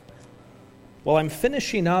Well, I'm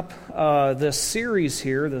finishing up this series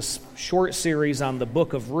here, this short series on the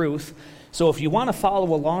book of Ruth. So if you want to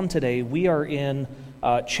follow along today, we are in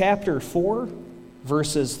chapter 4,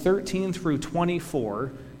 verses 13 through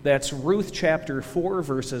 24. That's Ruth chapter 4,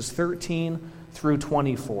 verses 13 through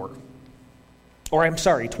 24. Or I'm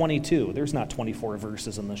sorry, 22. There's not 24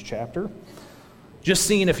 verses in this chapter. Just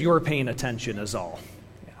seeing if you're paying attention is all.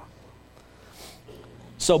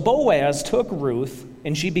 So Boaz took Ruth,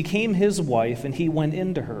 and she became his wife, and he went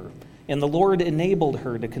into her. And the Lord enabled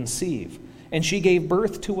her to conceive, and she gave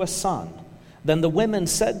birth to a son. Then the women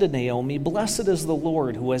said to Naomi, "Blessed is the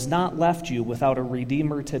Lord, who has not left you without a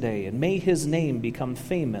redeemer today, and may his name become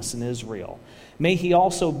famous in Israel. May he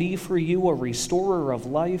also be for you a restorer of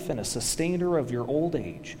life and a sustainer of your old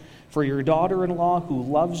age. For your daughter-in-law, who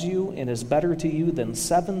loves you and is better to you than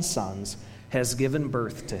 7 sons, has given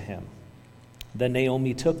birth to him." Then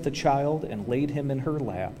Naomi took the child and laid him in her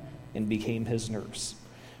lap and became his nurse.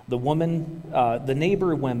 The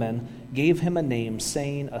neighbor women gave him a name,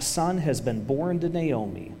 saying, "A son has been born to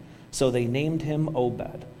Naomi." So they named him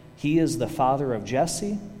Obed. He is the father of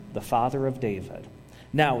Jesse, the father of David.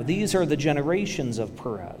 Now these are the generations of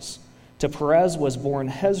Perez. To Perez was born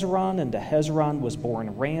Hezron, and to Hezron was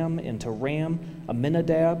born Ram, and to Ram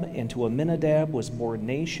Amminadab, and to Amminadab was born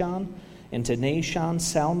Nahshon, and to Nahshon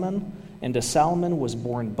Salmon, and to Salmon was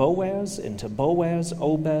born Boaz, and to Boaz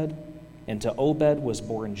Obed, and to Obed was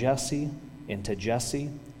born Jesse, and to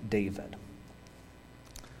Jesse David.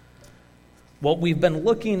 Well, we've been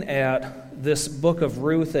looking at this book of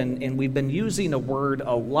Ruth, and we've been using a word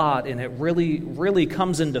a lot, and it really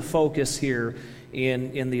comes into focus here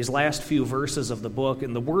in these last few verses of the book.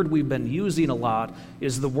 And the word we've been using a lot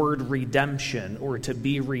is the word redemption, or to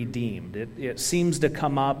be redeemed. It seems to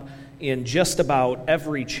come up in just about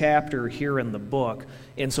every chapter here in the book,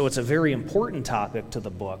 and so it's a very important topic to the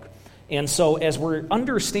book. And so as we're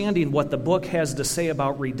understanding what the book has to say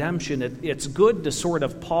about redemption, it's good to sort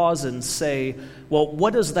of pause and say, well,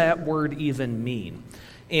 what does that word even mean?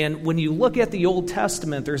 And when you look at the Old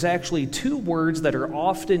Testament, there's actually 2 words that are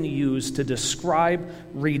often used to describe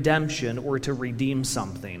redemption or to redeem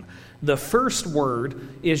something. The first word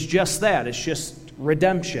is just that. It's just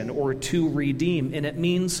redemption, or to redeem, and it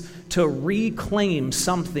means to reclaim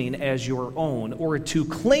something as your own, or to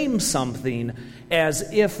claim something as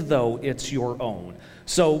if though it's your own.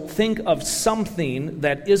 So think of something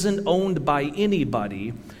that isn't owned by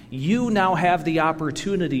anybody. You now have the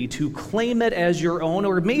opportunity to claim it as your own,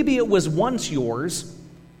 or maybe it was once yours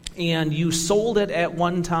and you sold it at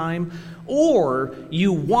one time, or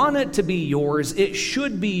you want it to be yours, it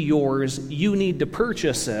should be yours, you need to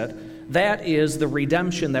purchase it. That is the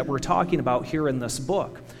redemption that we're talking about here in this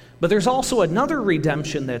book. But there's also another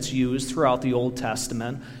redemption that's used throughout the Old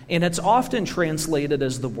Testament, and it's often translated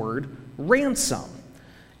as the word ransom.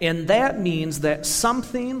 And that means that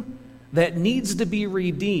something that needs to be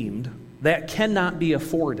redeemed that cannot be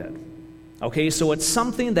afforded. Okay, so it's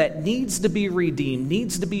something that needs to be redeemed,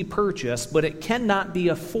 needs to be purchased, but it cannot be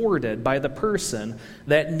afforded by the person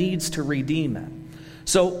that needs to redeem it.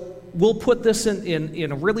 So we'll put this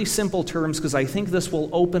in really simple terms, because I think this will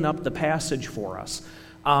open up the passage for us.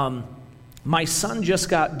 My son just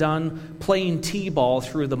got done playing t-ball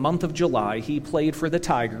through the month of July. He played for the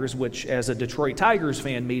Tigers, which as a Detroit Tigers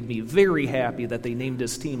fan made me very happy that they named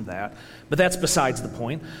his team that. But that's besides the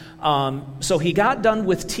point. So he got done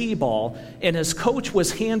with t-ball, and his coach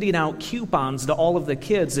was handing out coupons to all of the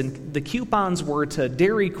kids, and the coupons were to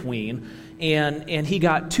Dairy Queen, and he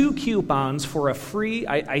got 2 coupons for a free,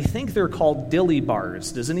 I think they're called Dilly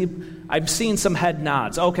Bars. I've seen some head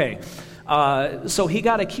nods. Okay. So he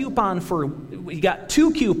got 2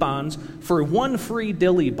 coupons for 1 free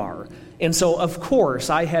Dilly Bar. And so, of course,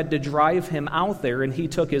 I had to drive him out there, and he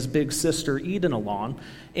took his big sister Eden along.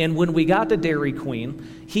 And when we got to Dairy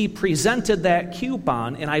Queen, he presented that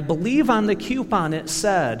coupon, and I believe on the coupon it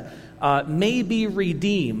said, may be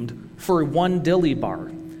redeemed for 1 Dilly Bar.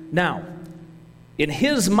 Now, in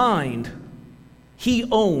his mind, he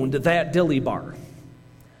owned that Dilly Bar.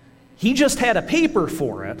 He just had a paper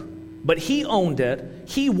for it, but he owned it.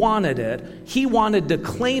 He wanted it. He wanted to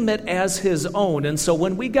claim it as his own. And so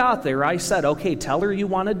when we got there, I said, okay, tell her you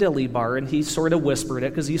want a Dilly Bar. And he sort of whispered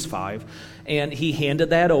it because he's 5. And he handed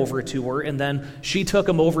that over to her. And then she took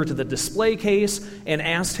him over to the display case and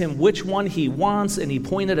asked him which one he wants. And he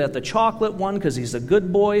pointed at the chocolate one because he's a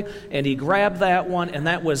good boy. And he grabbed that one, and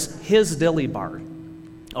that was his Dilly Bar.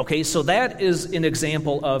 Okay, so that is an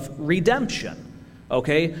example of redemption.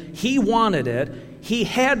 Okay, he wanted it. He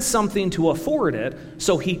had something to afford it,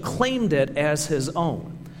 so he claimed it as his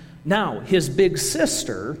own. Now, his big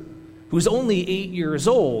sister, who's only 8 years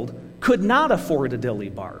old, could not afford a dilly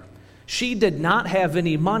bar. She did not have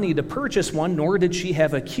any money to purchase one, nor did she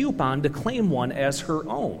have a coupon to claim one as her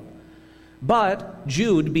own. But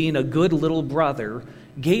Jude, being a good little brother,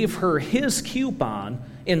 gave her his coupon,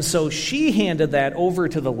 and so she handed that over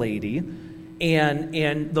to the lady,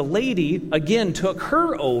 and the lady, again, took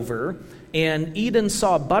her over, and Eden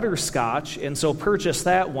saw butterscotch, and so purchased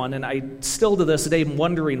that one, and I still to this day am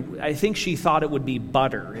wondering, I think she thought it would be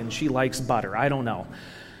butter, and she likes butter. I don't know.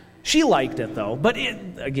 She liked it, though, but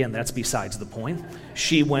again, that's besides the point.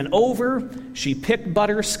 She went over, she picked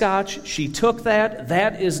butterscotch, she took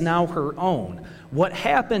that is now her own. What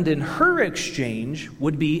happened in her exchange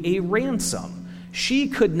would be a ransom. She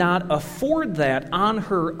could not afford that on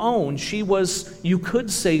her own. She was, you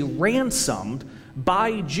could say, ransomed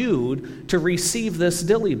by Jude to receive this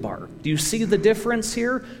dilly bar. Do you see the difference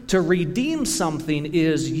here? To redeem something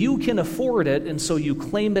is you can afford it, and so you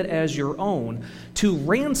claim it as your own. To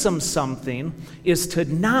ransom something is to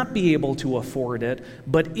not be able to afford it,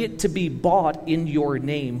 but it to be bought in your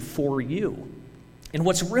name for you. And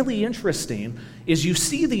what's really interesting is you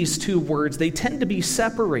see these two words, they tend to be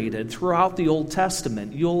separated throughout the Old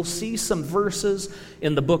Testament. You'll see some verses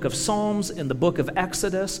in the book of Psalms, in the book of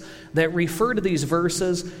Exodus, that refer to these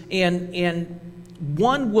verses, and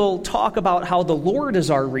one will talk about how the Lord is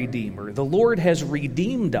our Redeemer. The Lord has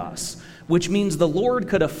redeemed us, which means the Lord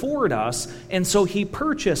could afford us, and so he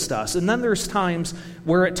purchased us. And then there's times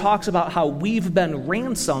where it talks about how we've been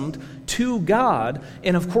ransomed to God,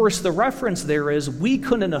 and of course the reference there is we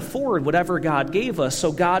couldn't afford whatever God gave us,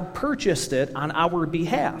 so God purchased it on our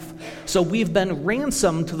behalf. So we've been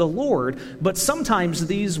ransomed to the Lord, but sometimes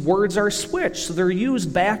these words are switched, so they're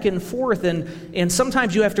used back and forth, and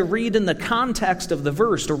sometimes you have to read in the context of the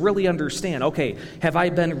verse to really understand, okay, have I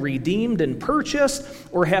been redeemed and purchased,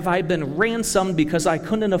 or have I been ransomed because I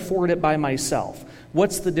couldn't afford it by myself?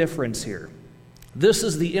 What's the difference here? This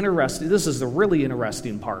is the really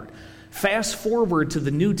interesting part. Fast forward to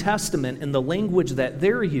the New Testament, and the language that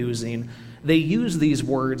they're using, they use these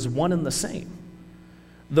words one and the same.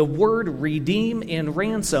 The word redeem and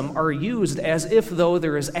ransom are used as if though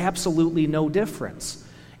there is absolutely no difference.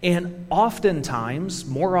 And oftentimes,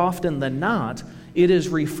 more often than not, it is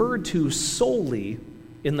referred to solely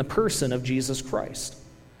in the person of Jesus Christ.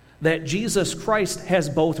 That Jesus Christ has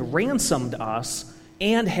both ransomed us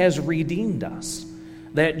and has redeemed us.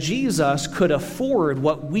 That Jesus could afford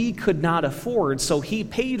what we could not afford, so he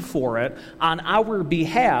paid for it on our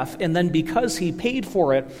behalf, and then because he paid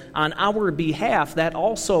for it on our behalf, that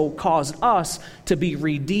also caused us to be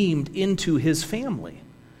redeemed into his family.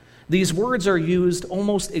 These words are used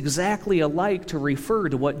almost exactly alike to refer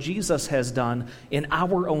to what Jesus has done in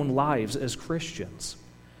our own lives as Christians.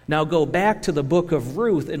 Now go back to the book of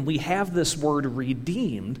Ruth, and we have this word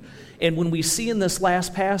redeemed. And when we see in this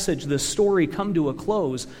last passage the story come to a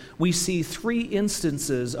close, we see 3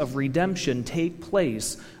 instances of redemption take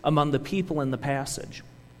place among the people in the passage.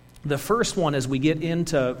 The first one, as we get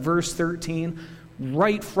into verse 13,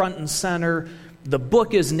 right front and center, the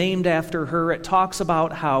book is named after her. It talks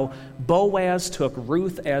about how Boaz took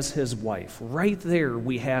Ruth as his wife. Right there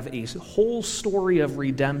we have a whole story of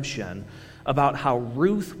redemption about how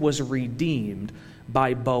Ruth was redeemed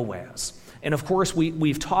by Boaz. And of course,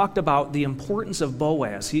 we've talked about the importance of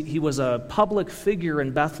Boaz. He was a public figure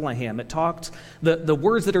in Bethlehem. The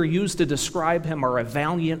words that are used to describe him are a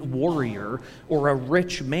valiant warrior or a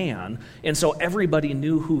rich man, and so everybody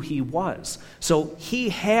knew who he was. So he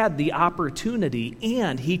had the opportunity,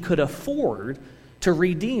 and he could afford to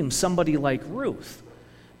redeem somebody like Ruth.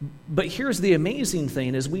 But here's the amazing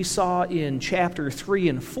thing, as we saw in chapter 3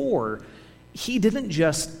 and 4, he didn't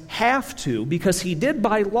just have to, because he did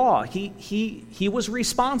by law. He was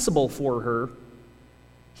responsible for her.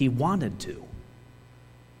 He wanted to.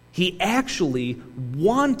 He actually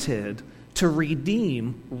wanted to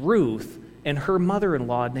redeem Ruth and her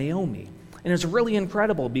mother-in-law, Naomi. And it's really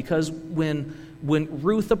incredible because when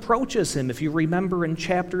Ruth approaches him, if you remember in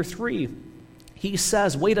chapter 3, he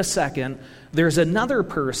says, wait a second, there's another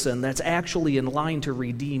person that's actually in line to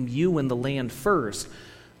redeem you and the land first.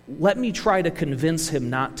 Let me try to convince him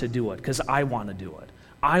not to do it, because I want to do it.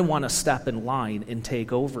 I want to step in line and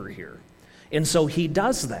take over here. And so he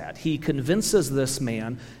does that. He convinces this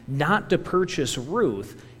man not to purchase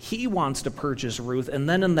Ruth. He wants to purchase Ruth. And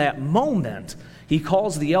then in that moment, he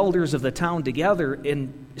calls the elders of the town together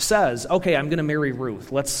and says, okay, I'm going to marry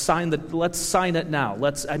Ruth. Let's sign it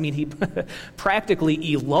now. He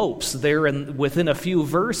practically elopes there within a few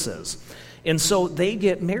verses. And so they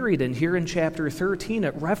get married, and here in chapter 13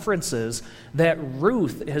 it references that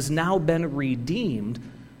Ruth has now been redeemed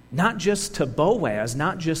not just to Boaz,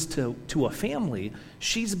 not just to a family.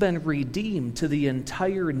 She's been redeemed to the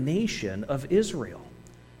entire nation of Israel.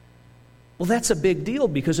 Well, that's a big deal,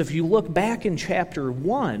 because if you look back in chapter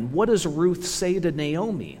 1, what does Ruth say to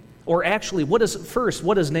Naomi? Or actually, what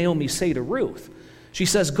does Naomi say to Ruth? She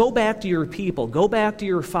says, go back to your people, go back to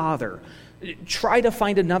your father. Try to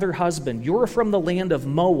find another husband. You're from the land of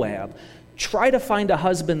Moab. Try to find a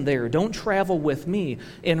husband there. Don't travel with me.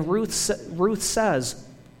 And Ruth says,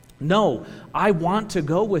 no, I want to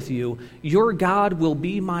go with you. Your God will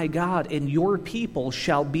be my God, and your people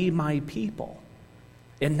shall be my people.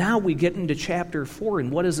 And now we get into chapter 4,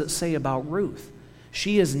 and what does it say about Ruth?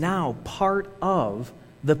 She is now part of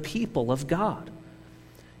the people of God.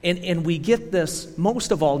 And we get this,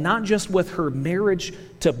 most of all, not just with her marriage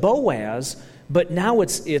to Boaz, but now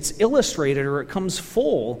it's illustrated, or it comes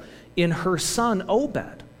full, in her son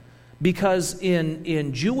Obed. Because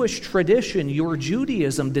in Jewish tradition, your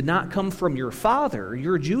Judaism did not come from your father.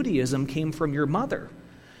 Your Judaism came from your mother.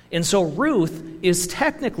 And so Ruth is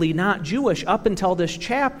technically not Jewish up until this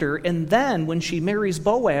chapter, and then when she marries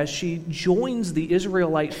Boaz, she joins the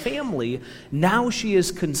Israelite family. Now she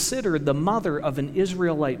is considered the mother of an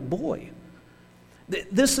Israelite boy.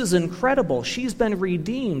 This is incredible. She's been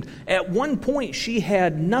redeemed. At one point, she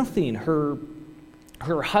had nothing.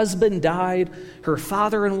 Her husband died, her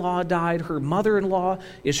father-in-law died, her mother-in-law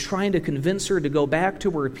is trying to convince her to go back to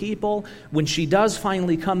her people. When she does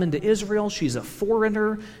finally come into Israel, she's a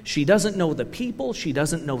foreigner. She doesn't know the people. She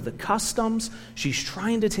doesn't know the customs. She's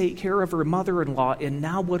trying to take care of her mother-in-law, and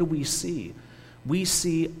now what do we see? We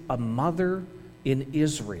see a mother in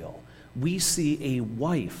Israel. We see a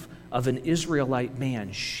wife of an Israelite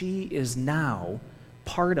man. She is now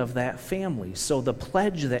part of that family. So the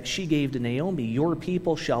pledge that she gave to Naomi, your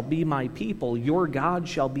people shall be my people, your God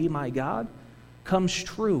shall be my God, comes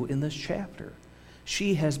true in this chapter.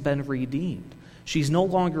 She has been redeemed. She's no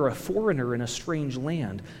longer a foreigner in a strange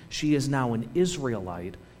land. She is now an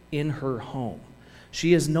Israelite in her home.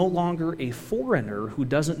 She is no longer a foreigner who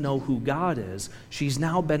doesn't know who God is. She's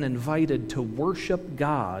now been invited to worship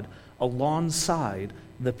God alongside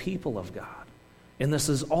the people of God. And this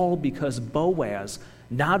is all because Boaz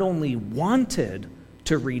not only wanted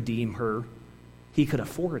to redeem her, he could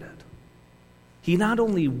afford it. He not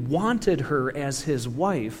only wanted her as his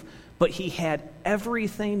wife, but he had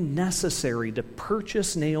everything necessary to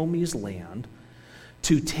purchase Naomi's land,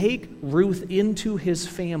 to take Ruth into his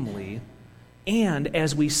family, and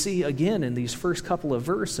as we see again in these first couple of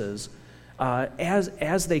verses,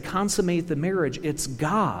 as they consummate the marriage, it's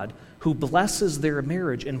God who blesses their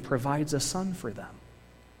marriage and provides a son for them.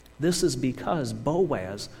 This is because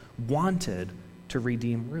Boaz wanted to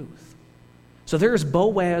redeem Ruth. So there's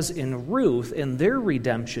Boaz and Ruth in their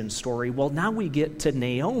redemption story. Well, now we get to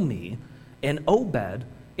Naomi and Obed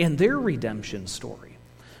and their redemption story.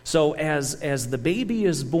 So as the baby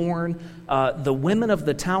is born, the women of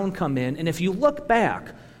the town come in, and if you look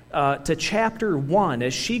back to chapter 1,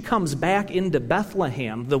 as she comes back into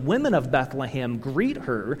Bethlehem, the women of Bethlehem greet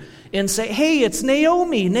her and say, hey, it's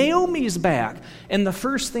Naomi. Naomi's back. And the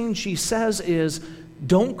first thing she says is,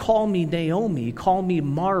 don't call me Naomi, call me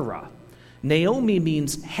Mara. Naomi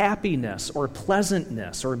means happiness or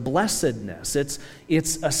pleasantness or blessedness.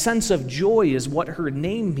 It's a sense of joy is what her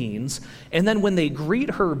name means. And then when they greet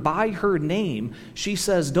her by her name, she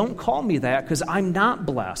says, don't call me that because I'm not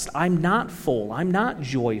blessed. I'm not full. I'm not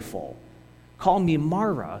joyful. Call me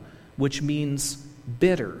Mara, which means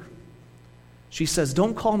bitter. She says,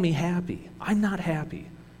 don't call me happy. I'm not happy.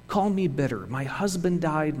 Call me bitter. My husband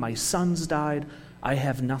died. My sons died. I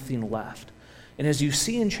have nothing left. And as you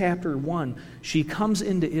see in chapter 1, she comes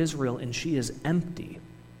into Israel and she is empty.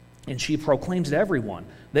 And she proclaims to everyone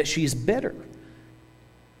that she's bitter.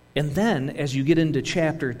 And then, as you get into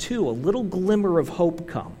chapter 2, a little glimmer of hope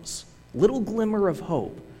comes. Little glimmer of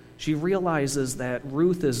hope. She realizes that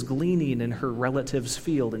Ruth is gleaning in her relative's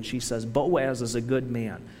field, and she says, Boaz is a good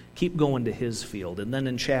man. Keep going to his field. And then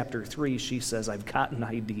in chapter 3, she says, I've got an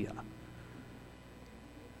idea.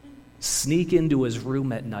 Sneak into his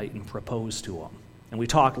room at night and propose to him. And we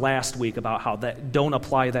talked last week about how that don't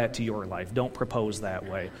apply that to your life. Don't propose that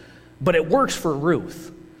way. But it works for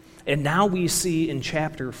Ruth. And now we see in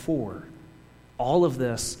chapter 4, all of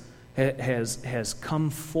this has come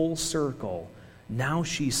full circle. Now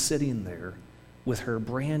she's sitting there with her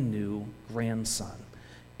brand new grandson.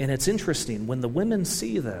 And it's interesting, when the women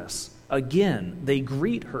see this, again, they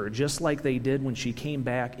greet her just like they did when she came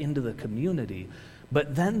back into the community.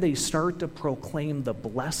 But then they start to proclaim the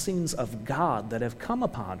blessings of God that have come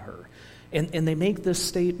upon her. And they make this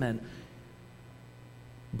statement,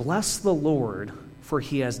 bless the Lord, for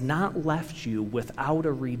he has not left you without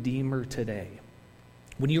a redeemer today.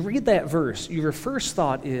 When you read that verse, your first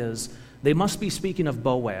thought is they must be speaking of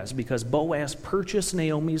Boaz, because Boaz purchased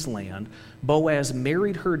Naomi's land, Boaz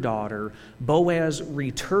married her daughter, Boaz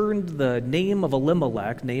returned the name of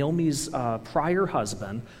Elimelech, Naomi's prior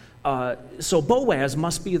husband. So Boaz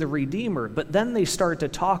must be the redeemer. But then they start to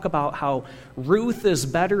talk about how Ruth is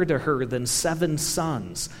better to her than 7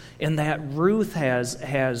 sons, and that Ruth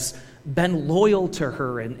has been loyal to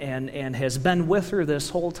her and has been with her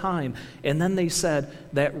this whole time. And then they said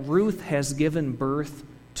that Ruth has given birth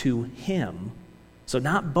to him. So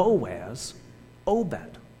not Boaz,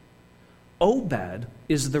 Obed. Obed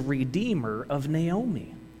is the redeemer of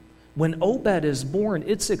Naomi. When Obed is born,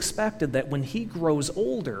 it's expected that when he grows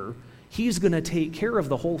older, he's going to take care of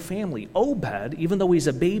the whole family. Obed, even though he's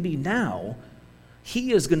a baby now,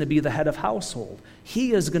 he is going to be the head of household.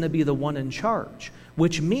 He is going to be the one in charge,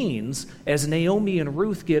 which means as Naomi and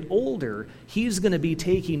Ruth get older, he's going to be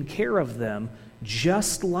taking care of them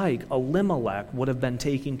just like Elimelech would have been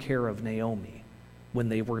taking care of Naomi when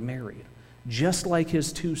they were married. Just like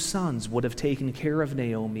his 2 sons would have taken care of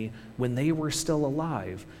Naomi when they were still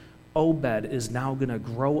alive, Obed is now going to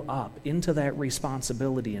grow up into that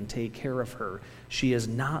responsibility and take care of her. She is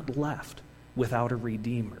not left without a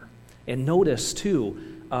redeemer. And notice, too,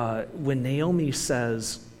 when Naomi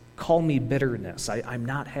says, "Call me bitterness, I'm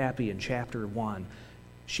not happy," in chapter 1,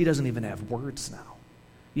 she doesn't even have words now.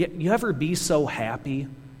 You ever be so happy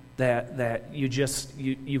that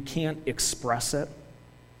you can't express it?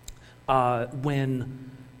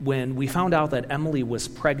 When we found out that Emily was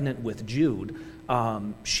pregnant with Jude,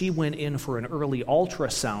 she went in for an early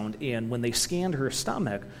ultrasound, and when they scanned her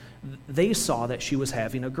stomach, they saw that she was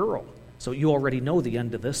having a girl. So you already know the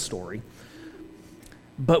end of this story.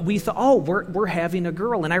 But we thought, we're having a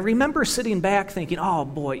girl. And I remember sitting back thinking, oh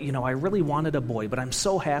boy, I really wanted a boy, but I'm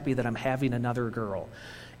so happy that I'm having another girl.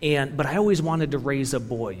 But I always wanted to raise a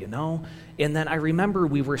boy, And then I remember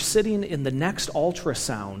we were sitting in the next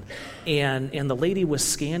ultrasound, and the lady was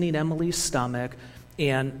scanning Emily's stomach,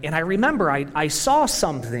 and I remember I saw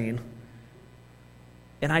something,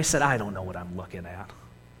 and I said, I don't know what I'm looking at.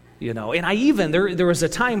 And I even, there was a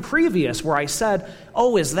time previous where I said,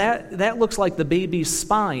 oh, is that looks like the baby's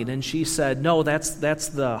spine? And she said, no, that's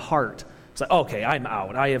the heart. It's like, okay, I'm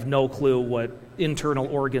out. I have no clue what internal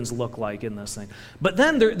organs look like in this thing. But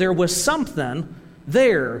then there was something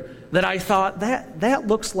there that I thought, that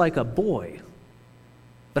looks like a boy.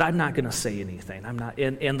 But I'm not going to say anything. I'm not.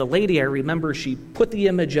 And the lady, I remember, she put the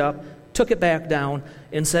image up, took it back down,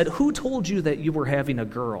 and said, who told you that you were having a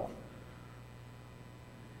girl?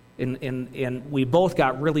 And we both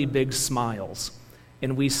got really big smiles.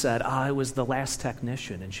 And we said, it was the last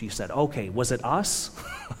technician. And she said, okay, was it us?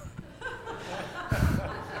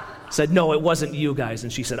 Said, no, it wasn't you guys.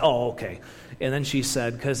 And she said, oh, okay. And then she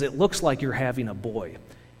said, because it looks like you're having a boy.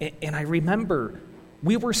 And I remember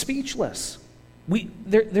we were speechless.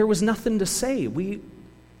 There was nothing to say.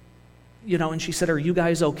 And she said, are you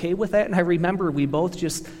guys okay with that? And I remember we both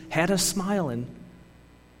just had a smile, and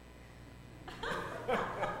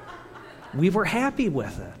we were happy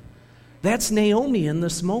with it. That's Naomi in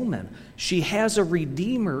this moment. She has a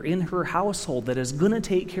redeemer in her household that is going to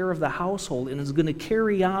take care of the household and is going to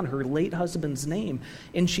carry on her late husband's name.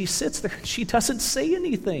 And she sits there and she doesn't say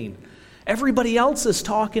anything. Everybody else is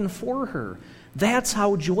talking for her. That's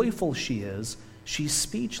how joyful she is. She's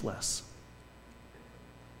speechless.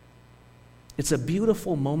 It's a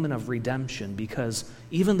beautiful moment of redemption, because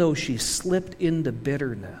even though she slipped into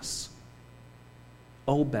bitterness,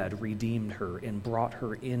 Obed redeemed her and brought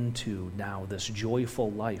her into now this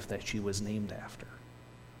joyful life that she was named after.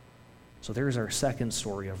 So there's our second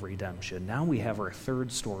story of redemption. Now we have our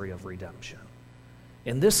third story of redemption.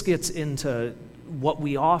 And this gets into what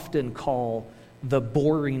we often call the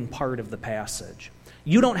boring part of the passage.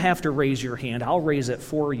 You don't have to raise your hand. I'll raise it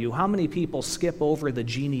for you. How many people skip over the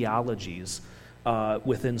genealogies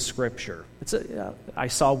within Scripture? I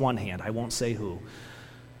saw one hand. I won't say who.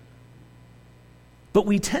 But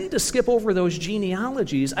we tend to skip over those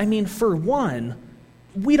genealogies. I mean, for one,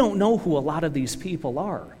 we don't know who a lot of these people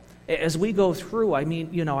are. As we go through,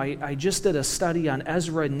 I just did a study on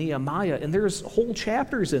Ezra and Nehemiah, and there's whole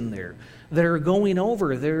chapters in there that are going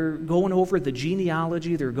over. They're going over the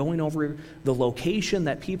genealogy. They're going over the location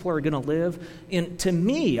that people are going to live. And to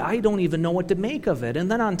me, I don't even know what to make of it. And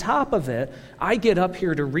then on top of it, I get up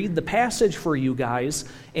here to read the passage for you guys,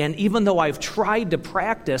 and even though I've tried to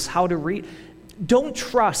practice how to read, don't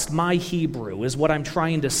trust my Hebrew is what I'm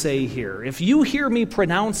trying to say here. If you hear me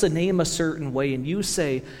pronounce a name a certain way and you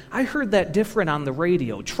say, I heard that different on the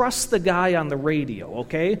radio, trust the guy on the radio,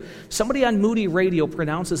 okay? Somebody on Moody Radio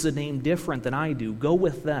pronounces a name different than I do, go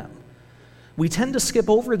with them. We tend to skip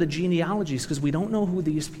over the genealogies because we don't know who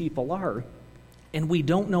these people are, and we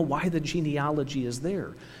don't know why the genealogy is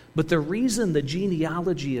there. But the reason the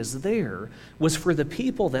genealogy is there was for the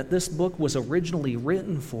people that this book was originally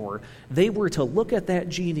written for. They were to look at that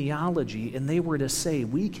genealogy and they were to say,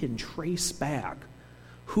 we can trace back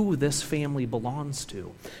who this family belongs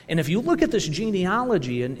to. And if you look at this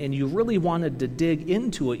genealogy and you really wanted to dig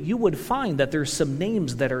into it, you would find that there's some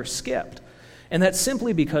names that are skipped. And that's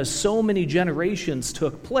simply because so many generations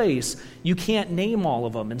took place, you can't name all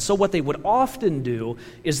of them. And so what they would often do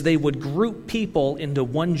is they would group people into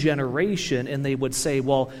one generation, and they would say,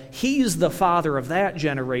 well, he's the father of that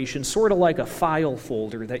generation, sort of like a file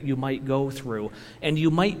folder that you might go through. And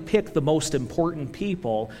you might pick the most important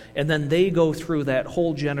people, and then they go through that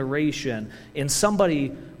whole generation. And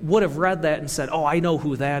somebody would have read that and said, oh, I know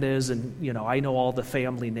who that is, and I know all the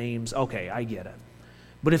family names. Okay, I get it.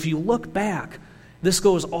 But if you look back, this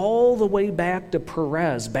goes all the way back to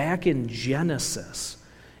Perez, back in Genesis.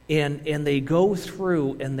 And they go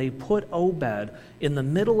through and they put Obed in the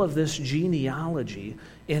middle of this genealogy.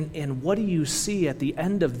 And what do you see at the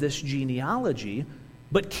end of this genealogy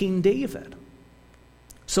but King David?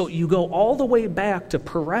 So you go all the way back to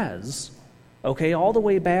Perez, okay, all the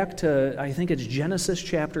way back to, I think it's Genesis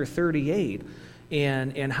chapter 38,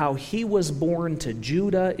 and how he was born to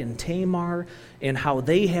Judah and Tamar, and how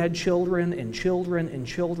they had children and children and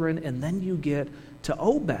children, and then you get to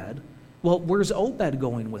Obed. Well, where's Obed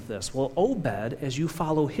going with this? Well, Obed, as you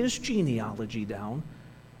follow his genealogy down,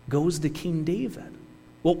 goes to King David.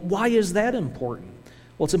 Well, why is that important?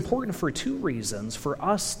 Well, it's important for two reasons for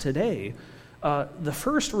us today. The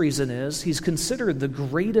first reason is he's considered the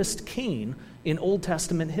greatest king in Old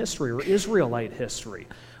Testament history or Israelite history.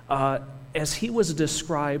 As he was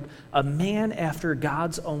described, a man after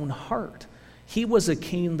God's own heart. He was a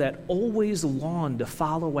king that always longed to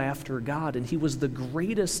follow after God, and he was the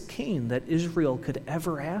greatest king that Israel could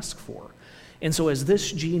ever ask for. And so as this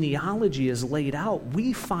genealogy is laid out,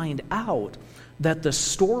 we find out that the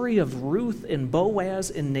story of Ruth and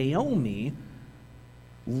Boaz and Naomi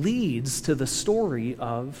leads to the story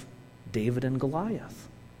of David and Goliath.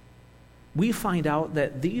 We find out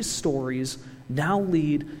that these stories now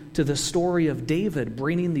lead to the story of David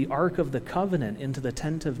bringing the Ark of the Covenant into the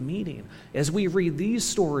tent of meeting. As we read these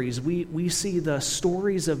stories, we see the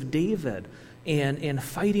stories of David and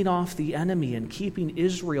fighting off the enemy and keeping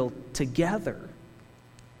Israel together.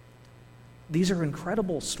 These are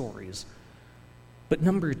incredible stories. But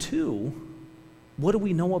number two, what do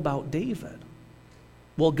we know about David?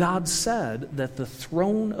 Well, God said that the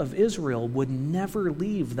throne of Israel would never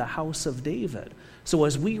leave the house of David. So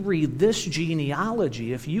as we read this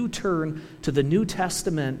genealogy, if you turn to the New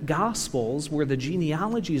Testament Gospels where the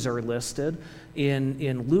genealogies are listed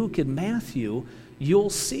in Luke and Matthew,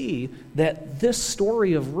 you'll see that this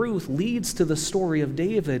story of Ruth leads to the story of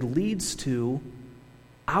David, leads to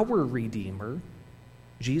our Redeemer,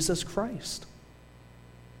 Jesus Christ.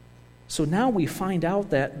 So now we find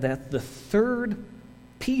out that the third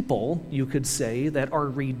people, you could say, that are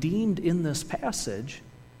redeemed in this passage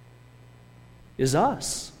is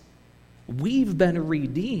us. We've been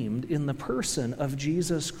redeemed in the person of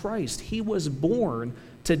Jesus Christ. He was born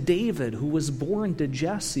to David, who was born to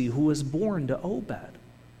Jesse, who was born to Obed.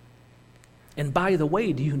 And by the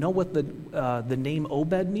way, do you know what the name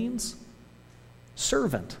Obed means?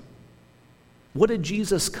 Servant. What did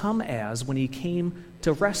Jesus come as when he came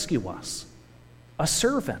to rescue us? A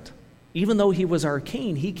servant. Even though he was our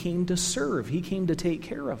king, he came to serve. He came to take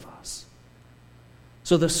care of us.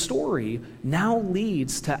 So the story now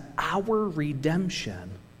leads to our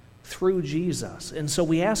redemption through Jesus. And so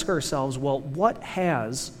we ask ourselves, well, what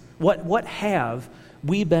have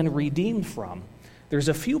we been redeemed from? There's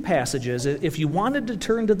a few passages. If you wanted to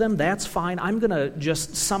turn to them, that's fine. I'm going to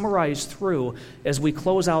just summarize through as we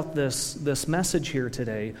close out this message here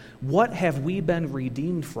today. What have we been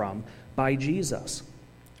redeemed from by Jesus?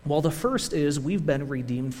 Well, the first is we've been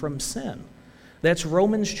redeemed from sin. That's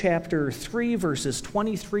Romans chapter 3, verses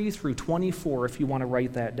 23 through 24, if you want to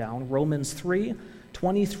write that down. Romans 3,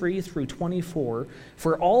 23 through 24.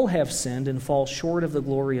 For all have sinned and fall short of the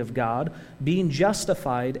glory of God, being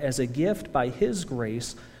justified as a gift by his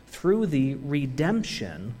grace through the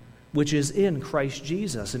redemption which is in Christ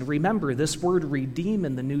Jesus. And remember, this word redeem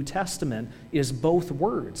in the New Testament is both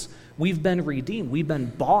words. We've been redeemed. We've been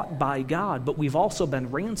bought by God, but we've also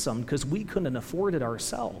been ransomed because we couldn't afford it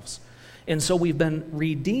ourselves. And so we've been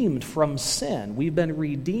redeemed from sin. We've been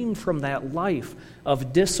redeemed from that life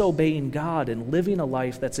of disobeying God and living a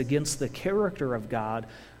life that's against the character of God.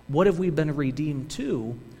 What have we been redeemed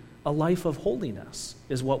to? A life of holiness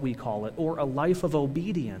is what we call it, or a life of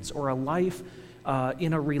obedience, or a life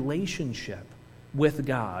in a relationship with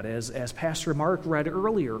God. As Pastor Mark read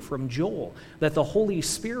earlier from Joel, that the Holy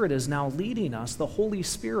Spirit is now leading us. The Holy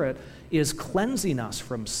Spirit is cleansing us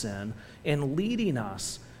from sin and leading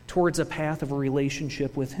us towards a path of a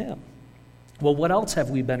relationship with Him. Well, what else have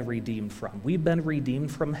we been redeemed from? We've been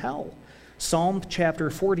redeemed from hell. Psalm chapter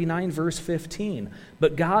 49, verse 15.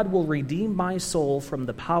 But God will redeem my soul from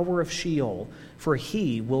the power of Sheol, for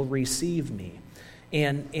He will receive me.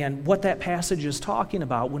 And what that passage is talking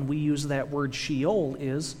about when we use that word Sheol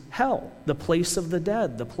is hell, the place of the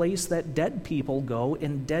dead, the place that dead people go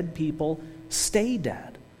and dead people stay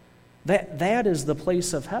dead. That is the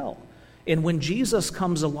place of hell. And when Jesus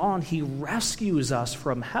comes along, He rescues us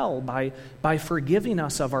from hell by forgiving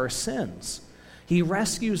us of our sins. He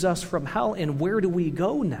rescues us from hell, and where do we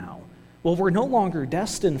go now? Well, we're no longer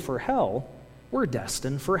destined for hell, we're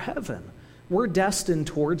destined for heaven. We're destined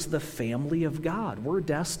towards the family of God. We're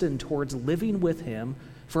destined towards living with Him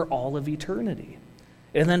for all of eternity.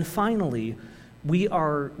 And then finally, we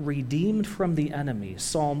are redeemed from the enemy.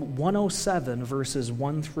 Psalm 107, verses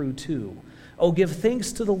 1 through 2. Oh, give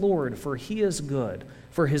thanks to the Lord, for He is good,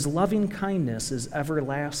 for His loving kindness is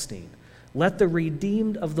everlasting. Let the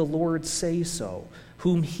redeemed of the Lord say so,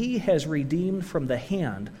 whom He has redeemed from the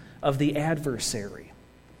hand of the adversary.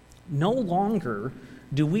 No longer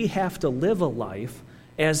do we have to live a life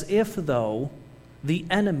as if though the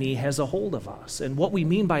enemy has a hold of us. And what we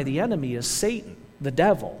mean by the enemy is Satan, the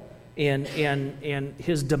devil, and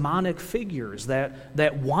his demonic figures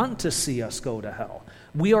that want to see us go to hell.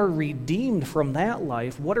 We are redeemed from that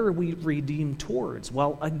life. What are we redeemed towards?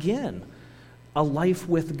 Well, again, a life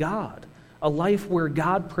with God, a life where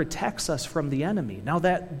God protects us from the enemy. Now,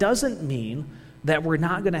 that doesn't mean that we're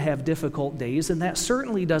not going to have difficult days, and that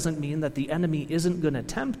certainly doesn't mean that the enemy isn't going to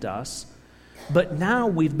tempt us, but now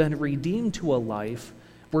we've been redeemed to a life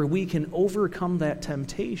where we can overcome that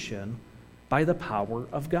temptation by the power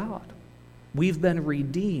of God. We've been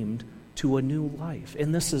redeemed to a new life,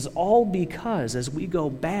 and this is all because, as we go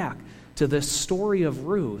back to this story of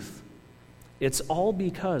Ruth, it's all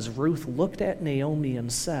because Ruth looked at Naomi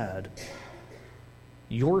and said,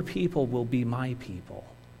 "Your people will be my people.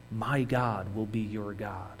 My God will be your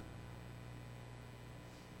God."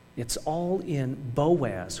 It's all in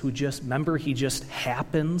Boaz, who he just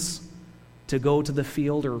happens to go to the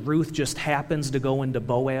field, or Ruth just happens to go into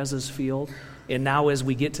Boaz's field. And now as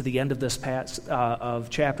we get to the end of this of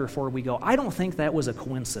chapter 4, we go, I don't think that was a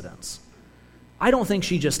coincidence. I don't think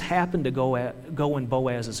she just happened to go in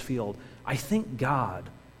Boaz's field. I think God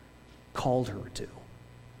called her to.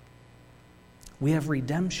 We have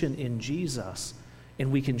redemption in Jesus.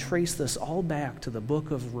 And we can trace this all back to the book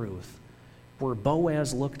of Ruth, where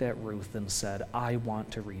Boaz looked at Ruth and said, I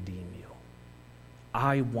want to redeem you.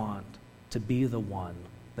 I want to be the one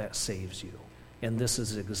that saves you. And this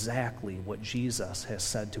is exactly what Jesus has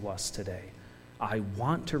said to us today. I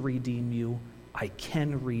want to redeem you. I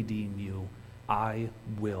can redeem you. I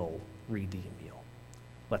will redeem you.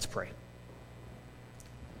 Let's pray.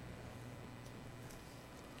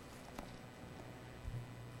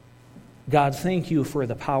 God, thank you for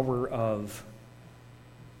the power of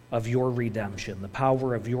your redemption, the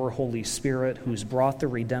power of your Holy Spirit who's brought the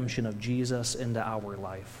redemption of Jesus into our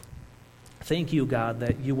life. Thank you, God,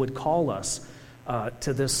 that you would call us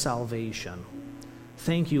to this salvation.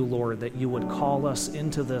 Thank you, Lord, that you would call us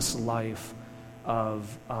into this life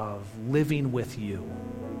of living with you.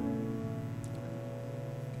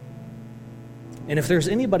 And if there's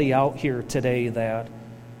anybody out here today that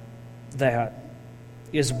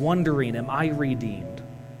is wondering, am I redeemed?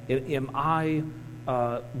 Am I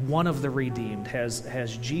one of the redeemed?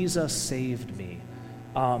 Has Jesus saved me?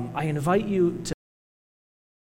 I invite you to